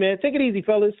 we'll see, man. Take it easy,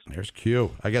 fellas. There's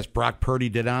Q. I guess Brock Purdy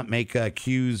did not make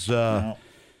Q's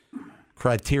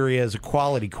criteria as a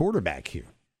quality quarterback here.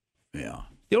 Yeah.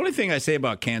 The only thing I say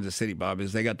about Kansas City, Bob,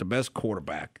 is they got the best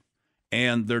quarterback,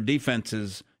 and their defense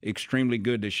is extremely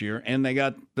good this year, and they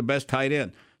got the best tight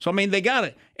end. So, I mean, they got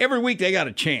it. Every week they got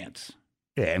a chance.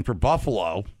 Yeah, and for Buffalo,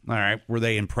 all right, were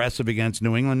they impressive against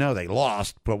New England? No, they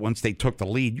lost. But once they took the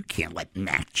lead, you can't let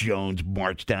Mac Jones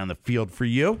march down the field for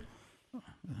you.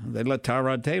 They let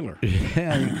Tyrod Taylor.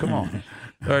 Yeah, I mean, come on.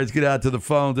 All right, let's get out to the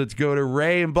phones. Let's go to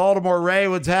Ray in Baltimore. Ray,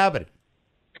 what's happening?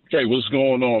 Hey, what's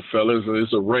going on, fellas?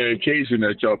 It's a rare occasion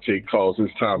that y'all take calls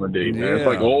this time of day, man. Yeah. It's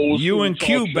like old you and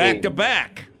Q show. back to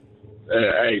back.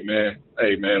 Hey, man.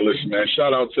 Listen, man.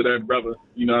 Shout out to that brother.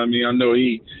 You know what I mean? I know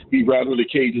he rattled the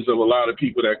cages of a lot of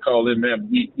people that call in, man.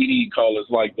 We need callers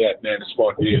like that, man, to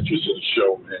spark the interest in the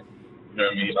show, man. You know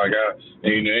what I mean? Like,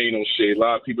 ain't no shade. A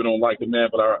lot of people don't like him, man,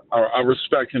 but I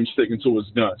respect him sticking to his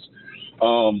guns.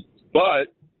 But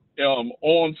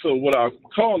on to what I'm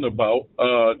calling about,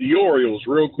 the Orioles,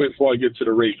 real quick before I get to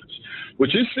the Ravens. What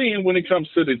you're seeing when it comes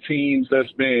to the teams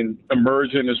that's been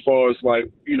emerging as far as, like,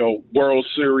 you know, World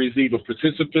Series, either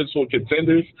participants or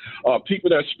contenders, people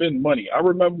that spend money. I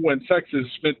remember when Texas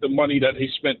spent the money that they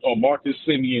spent on Marcus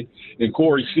Semien and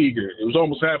Corey Seager. It was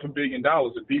almost $500 million,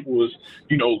 and people was,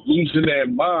 you know, losing their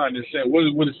mind and saying,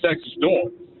 what is Texas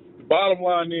doing? The bottom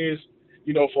line is,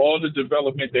 you know, for all the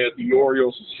development that the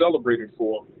Orioles are celebrated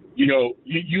for, you know,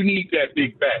 you need that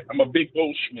big bat. I'm a big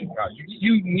Goldschmidt guy.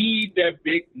 You need that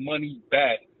big money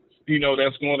bat, you know,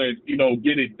 that's going to, you know,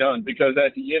 get it done. Because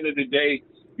at the end of the day,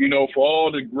 you know, for all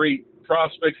the great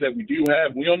prospects that we do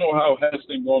have, we don't know how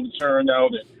Heston going to turn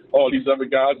out and all these other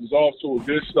guys. Is off to a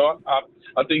good start.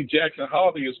 I think Jackson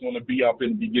Harvey is going to be up in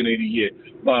the beginning of the year.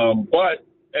 But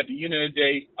at the end of the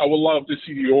day, I would love to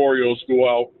see the Orioles go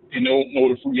out and don't know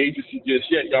the free agency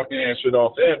just yet. Y'all can answer it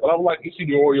off that. But I would like to see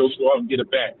the Orioles go out and get it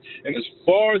back. And as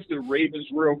far as the Ravens,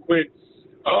 real quick,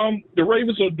 the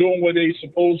Ravens are doing what they're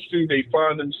supposed to. They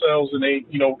find themselves and they,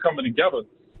 you know, coming together.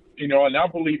 You know, and I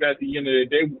believe at the end of the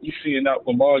day, we're seeing out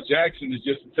Lamar Jackson is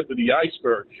just the tip of the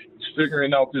iceberg. He's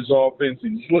figuring out this offense,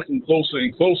 and he's looking closer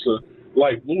and closer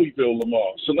like Louisville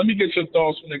Lamar. So let me get your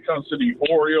thoughts when it comes to the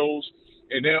Orioles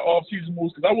and their offseason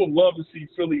moves, because I would love to see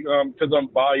Philly, because I'm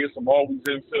biased. I'm always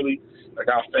in Philly. I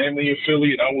got family in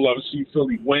Philly, and I would love to see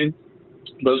Philly win.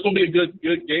 But it's going to be a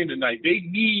good game tonight. They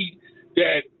need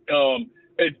that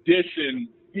addition,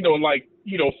 you know, like,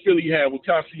 you know, Philly had with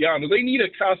Castellanos. They need a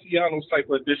Castellanos type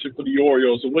of addition for the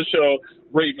Orioles. So what's your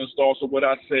Ravens thoughts of what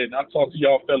I said? And I'll talk to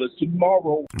y'all fellas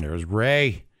tomorrow. There's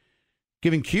Ray.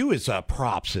 Giving Q his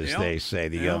props, as they say,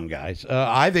 the young guys.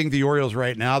 I think the Orioles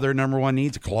right now, their number one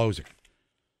needs a closer.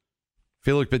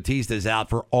 Felix Bautista is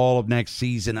out for all of next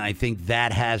season. I think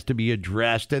that has to be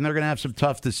addressed, and they're going to have some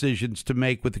tough decisions to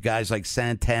make with the guys like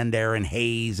Santander and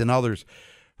Hayes and others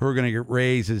who are going to get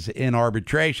raises in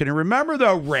arbitration. And remember,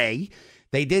 though, Ray,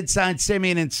 they did sign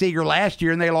Semien and Seager last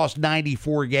year, and they lost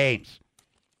 94 games.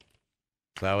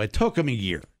 So it took them a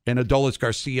year. And Adolis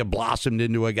Garcia blossomed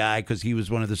into a guy because he was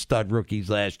one of the stud rookies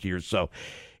last year. So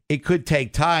it could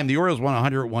take time. The Orioles won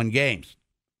 101 games.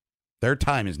 Their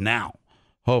time is now.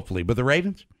 Hopefully. But the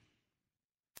Ravens?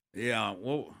 Yeah.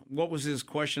 Well, what was his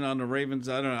question on the Ravens?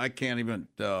 I can't even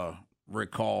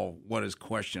recall what his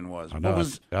question was.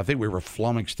 I think we were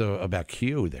flummoxed about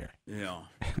Q there. Yeah.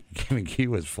 Giving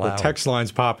Q was flowers. The text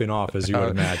line's popping off, as you would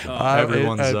imagine.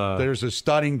 Everyone's there's a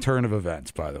stunning turn of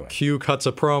events, by the way. Q cuts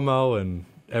a promo, and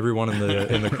everyone in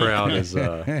the crowd is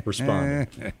responding.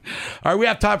 All right, we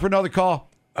have time for another call.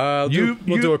 We'll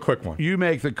do a quick one. You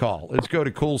make the call. Let's go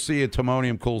to Cool C at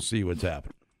Timonium. Cool C, what's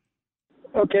happening?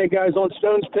 Okay, guys, on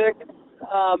Stone's pick,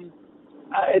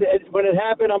 when it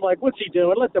happened, I'm like, what's he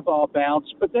doing? Let the ball bounce.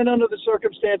 But then under the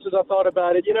circumstances, I thought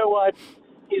about it. You know what?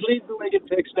 He's leading the league in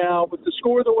picks now. With the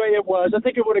score the way it was, I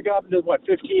think it would have gotten to,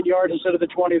 15 yards instead of the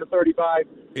 20 to 35.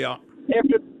 Yeah.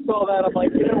 After all that, I'm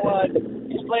like, you know what?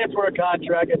 He's playing for a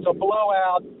contract. It's a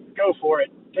blowout. Go for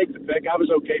it. Take the pick. I was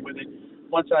okay with it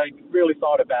once I really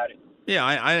thought about it. Yeah,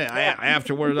 I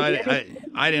afterwards,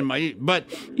 I didn't mind. But,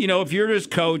 you know, if you're his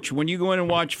coach, when you go in and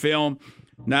watch film,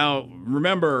 now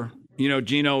remember, you know,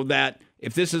 Gino, that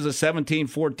if this is a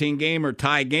 17-14 game or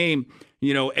tie game,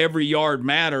 you know, every yard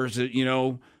matters, you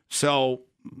know. So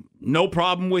no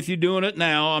problem with you doing it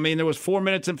now. I mean, there was 4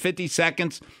 minutes and 50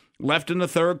 seconds left in the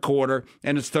third quarter,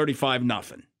 and it's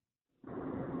 35-0.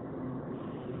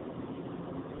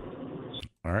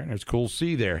 All right, that's Cool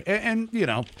C there. And, you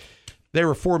know, they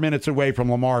were 4 minutes away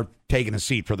from Lamar taking a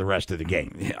seat for the rest of the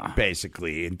game,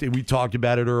 basically. And we talked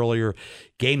about it earlier.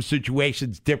 Game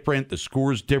situation's different. The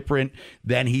score's different.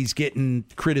 Then he's getting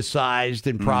criticized,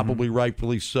 and probably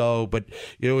rightfully so. But,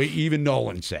 you know, even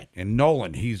Nolan said, and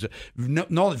Nolan's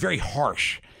very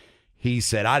harsh. He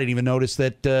said, I didn't even notice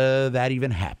that that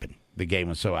even happened. the game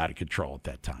was so out of control at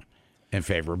that time in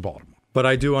favor of Baltimore. But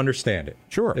I do understand it.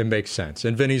 Sure. It makes sense.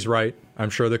 And Vinny's right. I'm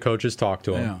sure the coaches talked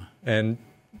to him. Yeah. And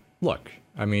look,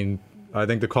 I mean, I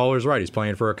think the caller's right. He's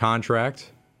playing for a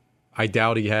contract. I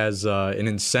doubt he has an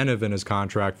incentive in his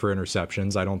contract for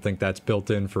interceptions. I don't think that's built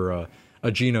in for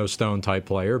a Geno Stone type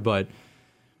player. But,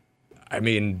 I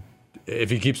mean, if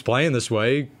he keeps playing this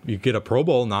way, you get a Pro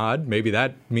Bowl nod. Maybe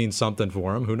that means something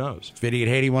for him. Who knows? Vinny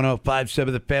and Haney,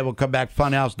 105.7 The Fan. We'll come back.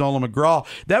 Funhouse, Nolan McGraw.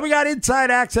 Then we got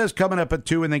Inside Access coming up at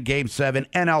 2, and then Game 7,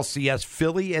 NLCS,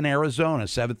 Philly and Arizona,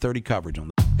 7:30 coverage on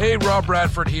the. Hey, Rob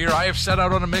Bradford here. I have set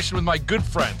out on a mission with my good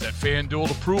friends at FanDuel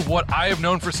to prove what I have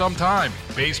known for some time.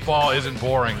 Baseball isn't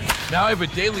boring. Now I have a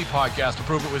daily podcast to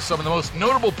prove it with some of the most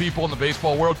notable people in the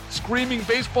baseball world, screaming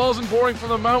baseball isn't boring from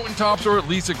the mountaintops, or at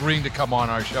least agreeing to come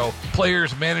on our show.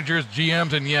 Players, managers,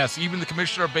 GMs, and yes, even the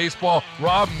commissioner of baseball,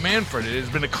 Rob Manfred. It has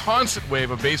been a constant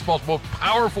wave of baseball's most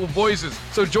powerful voices.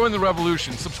 So join the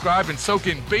revolution. Subscribe and soak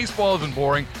in Baseball Isn't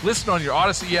Boring. Listen on your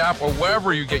Odyssey app or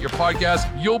wherever you get your podcasts.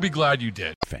 You'll be glad you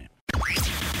did.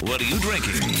 What are you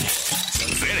drinking?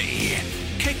 Vinny,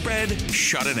 Cake Bread,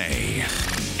 Chardonnay.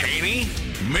 Haney,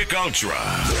 Mick Ultra.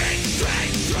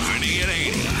 Vinny and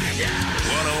Haney.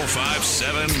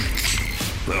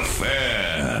 105.7 The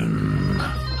Fan.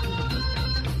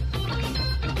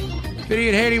 Vinny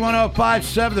and Haney,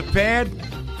 105.7 The Fan.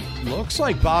 Looks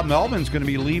like Bob Melvin's going to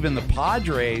be leaving the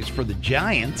Padres for the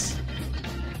Giants.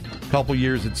 A couple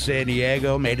years at San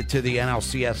Diego, made it to the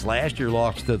NLCS last year,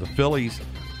 lost to the Phillies,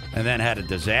 and then had a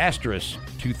disastrous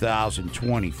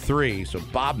 2023. So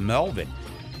Bob Melvin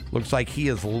looks like he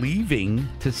is leaving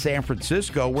to San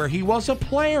Francisco, where he was a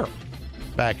player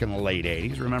back in the late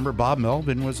 80s. Remember, Bob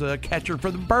Melvin was a catcher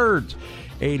for the Birds,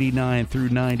 89 through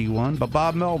 91. But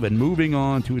Bob Melvin moving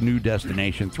on to a new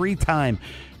destination. 3-time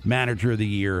Manager of the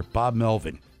Year, Bob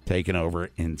Melvin taking over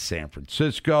in San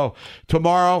Francisco.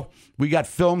 Tomorrow, we got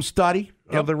film study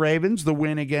of the Ravens, the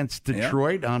win against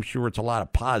Detroit. I'm sure it's a lot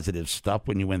of positive stuff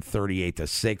when you win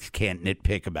 38-6. Can't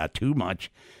nitpick about too much.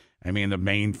 I mean,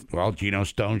 Geno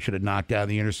Stone should have knocked down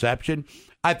the interception.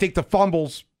 I think the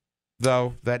fumbles,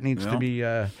 though, that needs to be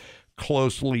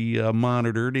closely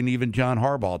monitored. And even John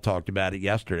Harbaugh talked about it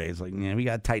yesterday. He's like, we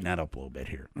got to tighten that up a little bit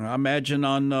here. I imagine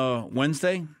on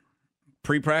Wednesday,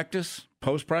 pre-practice,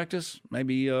 post-practice,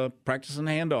 maybe practicing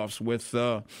handoffs with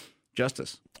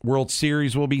Justice. World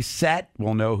Series will be set.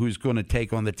 We'll know who's going to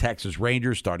take on the Texas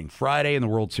Rangers starting Friday in the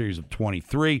World Series of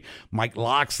 23. Mike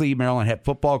Locksley, Maryland head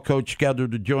football coach,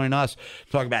 scheduled to join us.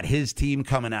 Talk about his team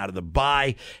coming out of the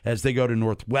bye as they go to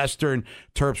Northwestern.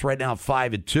 Terps right now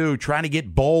 5-2, trying to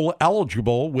get bowl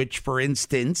eligible, which, for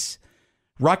instance,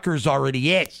 Rutgers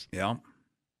already is. Yeah.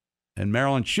 And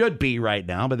Maryland should be right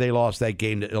now, but they lost that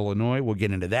game to Illinois. We'll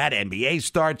get into that. NBA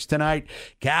starts tonight.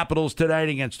 Capitals tonight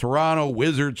against Toronto.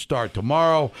 Wizards start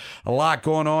tomorrow. A lot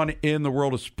going on in the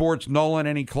world of sports. Nolan,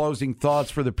 any closing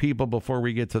thoughts for the people before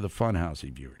we get to the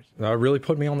Funhousey viewers? Really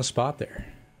put me on the spot there.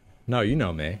 No, you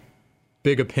know me.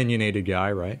 Big opinionated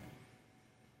guy, right?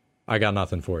 I got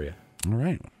nothing for you. All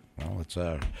right. Well, it's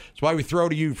why we throw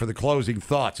to you for the closing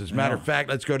thoughts. As a matter of fact,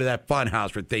 let's go to that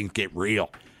Funhouse where things get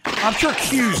real. I'm sure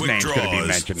Q's name's going to be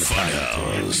mentioned in the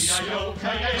Funhouse.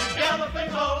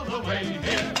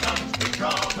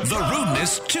 The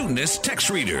Rudeness Tuneness text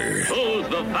reader. Who's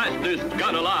the fastest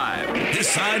gun alive? This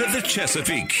side of the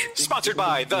Chesapeake. Sponsored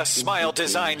by the Smile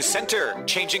Design Center.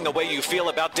 Changing the way you feel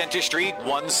about dentistry,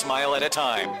 one smile at a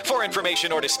time. For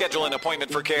information or to schedule an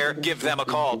appointment for care, give them a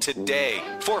call today.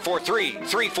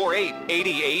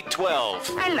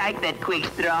 443-348-8812. I like that quick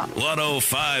straw.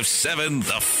 105.7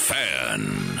 The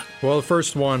Fan. Well, the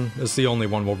first one is the only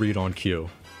one we'll read on Q,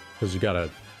 because you got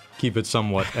to keep it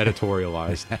somewhat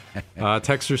editorialized.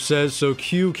 Texter says, so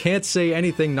Q can't say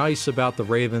anything nice about the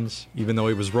Ravens, even though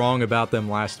he was wrong about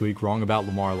them last week, wrong about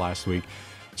Lamar last week.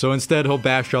 So instead, he'll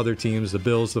bash other teams, the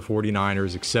Bills, the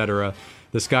 49ers, etc.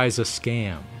 This guy's a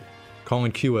scam.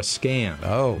 Calling Q a scam.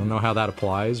 Oh. I don't know how that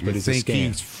applies, but he's a think scam.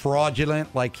 He's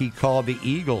fraudulent like he called the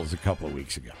Eagles a couple of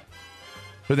weeks ago,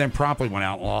 but then promptly went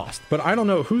out and lost. But I don't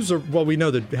know well, we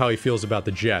know how he feels about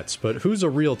the Jets, but who's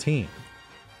a real team?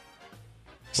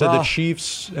 Said the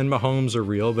Chiefs and Mahomes are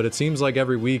real, but it seems like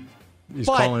every week he's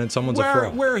calling it someone's a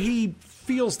fraud. Where he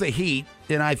feels the heat,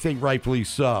 and I think rightfully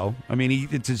so. I mean,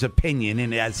 it's his opinion,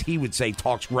 and as he would say,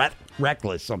 talks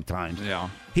reckless sometimes. Yeah.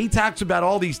 He talks about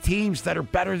all these teams that are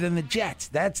better than the Jets.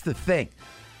 That's the thing.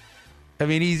 I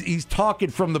mean, he's talking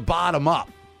from the bottom up.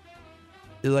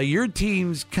 Like, your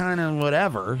team's kind of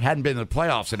whatever, hadn't been in the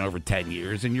playoffs in over 10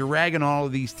 years, and you're ragging all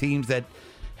of these teams that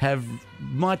have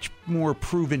much more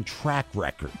proven track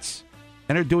records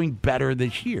and are doing better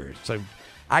this year. So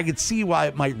I could see why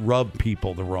it might rub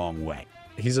people the wrong way.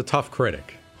 He's a tough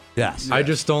critic. Yes. I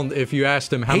just don't, if you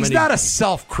asked him how He's many... He's not a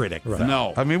self-critic, right.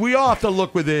 No. I mean, we all have to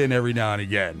look within every now and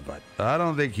again, but I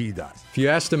don't think he does. If you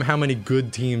asked him how many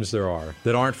good teams there are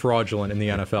that aren't fraudulent in the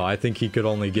NFL, I think he could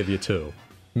only give you 2,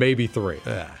 maybe 3.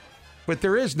 Yeah. But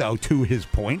there is no, to his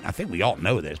point, I think we all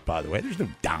know this, by the way, there's no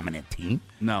dominant team.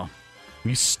 No.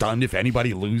 We stunned if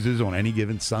anybody loses on any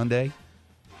given Sunday.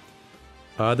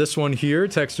 This one here,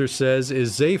 Texter says,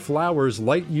 is Zay Flowers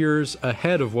light years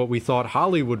ahead of what we thought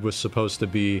Hollywood was supposed to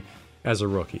be as a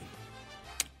rookie?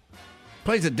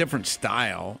 Plays a different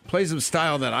style. Plays a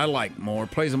style that I like more.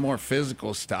 Plays a more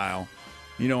physical style.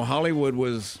 Hollywood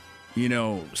was,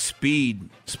 speed.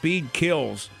 Speed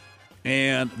kills.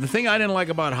 And the thing I didn't like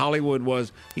about Hollywood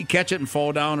was he'd catch it and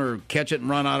fall down or catch it and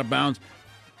run out of bounds.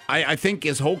 I think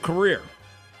his whole career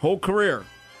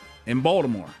in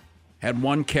Baltimore had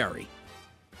 1 carry.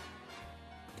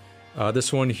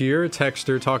 This one here,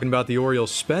 Texter talking about the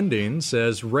Orioles spending,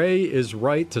 says Ray is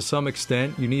right to some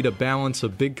extent. You need a balance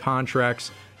of big contracts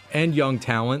and young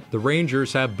talent. The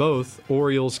Rangers have both.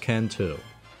 Orioles can too.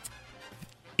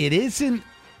 It isn't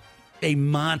a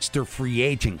monster free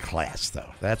agent class,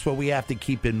 though. That's what we have to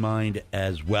keep in mind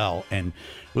as well. And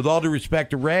with all due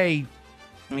respect to Ray,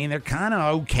 I mean, they're kind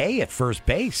of okay at first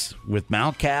base with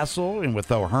Mountcastle and with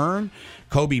O'Hearn.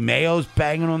 Kobe Mayo's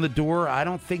banging on the door. I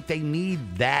don't think they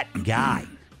need that guy.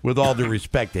 With all due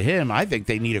respect to him, I think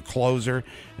they need a closer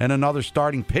and another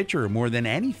starting pitcher more than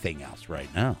anything else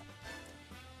right now.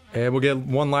 And we'll get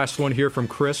one last one here from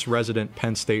Chris, resident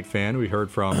Penn State fan we heard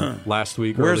from last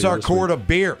week. Where's our quart of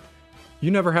beer?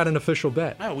 You never had an official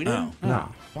bet. No, we didn't. No.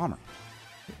 Bummer.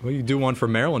 Well, you do one for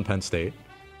Maryland, Penn State.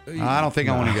 I don't think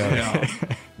I want to go. No.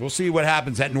 We'll see what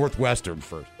happens at Northwestern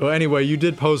first. Well, anyway, you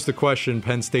did pose the question,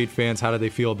 Penn State fans, how do they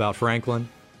feel about Franklin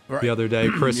the other day?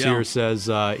 Chris here says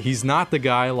he's not the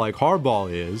guy like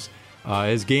Harbaugh is.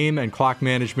 His game and clock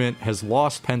management has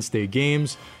lost Penn State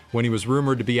games. When he was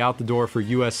rumored to be out the door for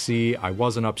USC, I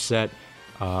wasn't upset.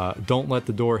 Don't let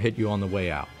the door hit you on the way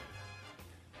out.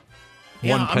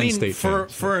 Yeah, one Penn State fan.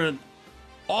 For an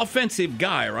offensive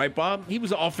guy, right, Bob? He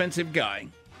was an offensive guy.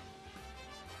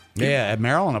 Yeah, at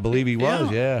Maryland, I believe he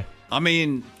was, yeah. I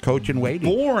mean, coaching waiting.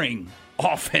 Boring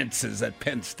offenses at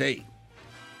Penn State.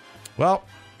 Well,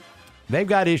 they've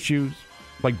got issues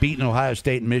like beating Ohio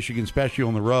State and Michigan, especially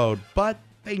on the road, but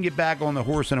they can get back on the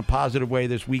horse in a positive way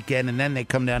this weekend, and then they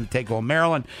come down to take on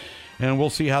Maryland, and we'll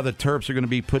see how the Terps are going to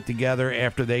be put together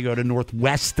after they go to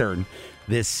Northwestern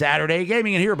this Saturday.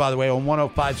 Gaming in here, by the way, on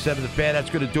 105.7 The Fan. That's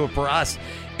going to do it for us.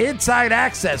 Inside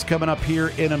Access coming up here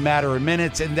in a matter of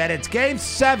minutes, and then it's Game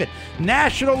 7,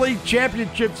 National League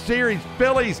Championship Series,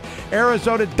 Phillies,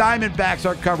 Arizona Diamondbacks.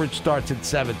 Our coverage starts at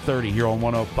 7:30 here on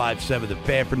 105.7 The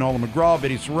Fan. For Nolan McGraw,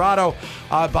 Vinny Serrato,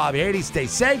 I'm Bob Haney. Stay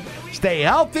safe, stay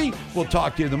healthy. We'll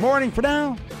talk to you in the morning. For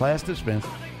now, class dismissed.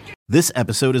 This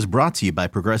episode is brought to you by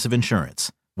Progressive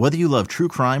Insurance. Whether you love true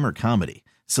crime or comedy,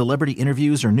 celebrity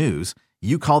interviews or news,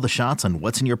 you call the shots on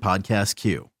what's in your podcast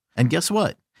queue. And guess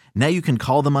what? Now you can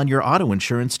call them on your auto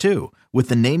insurance too with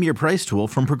the Name Your Price tool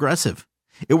from Progressive.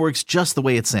 It works just the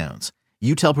way it sounds.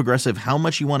 You tell Progressive how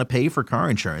much you want to pay for car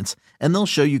insurance, and they'll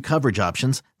show you coverage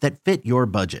options that fit your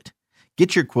budget.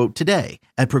 Get your quote today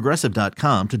at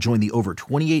Progressive.com to join the over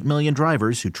 28 million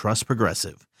drivers who trust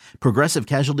Progressive. Progressive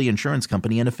Casualty Insurance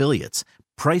Company and Affiliates.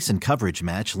 Price and coverage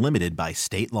match limited by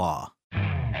state law.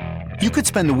 You could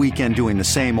spend the weekend doing the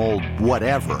same old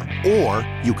whatever, or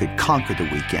you could conquer the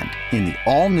weekend in the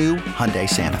all-new Hyundai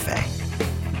Santa Fe.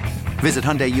 Visit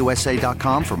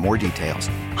HyundaiUSA.com for more details.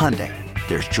 Hyundai,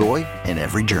 there's joy in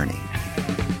every journey.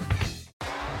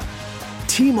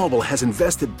 T-Mobile has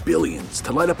invested billions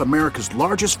to light up America's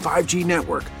largest 5G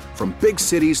network, from big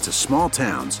cities to small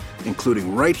towns,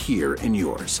 including right here in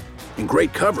yours. And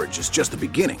great coverage is just the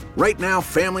beginning. Right now,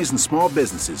 families and small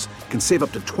businesses can save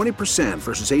up to 20%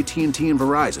 versus AT&T and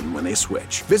Verizon when they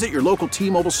switch. Visit your local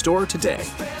T-Mobile store today.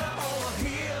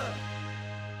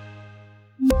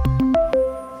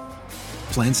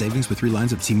 Plan savings with 3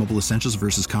 lines of T-Mobile Essentials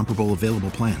versus comparable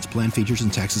available plans. Plan features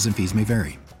and taxes and fees may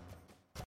vary.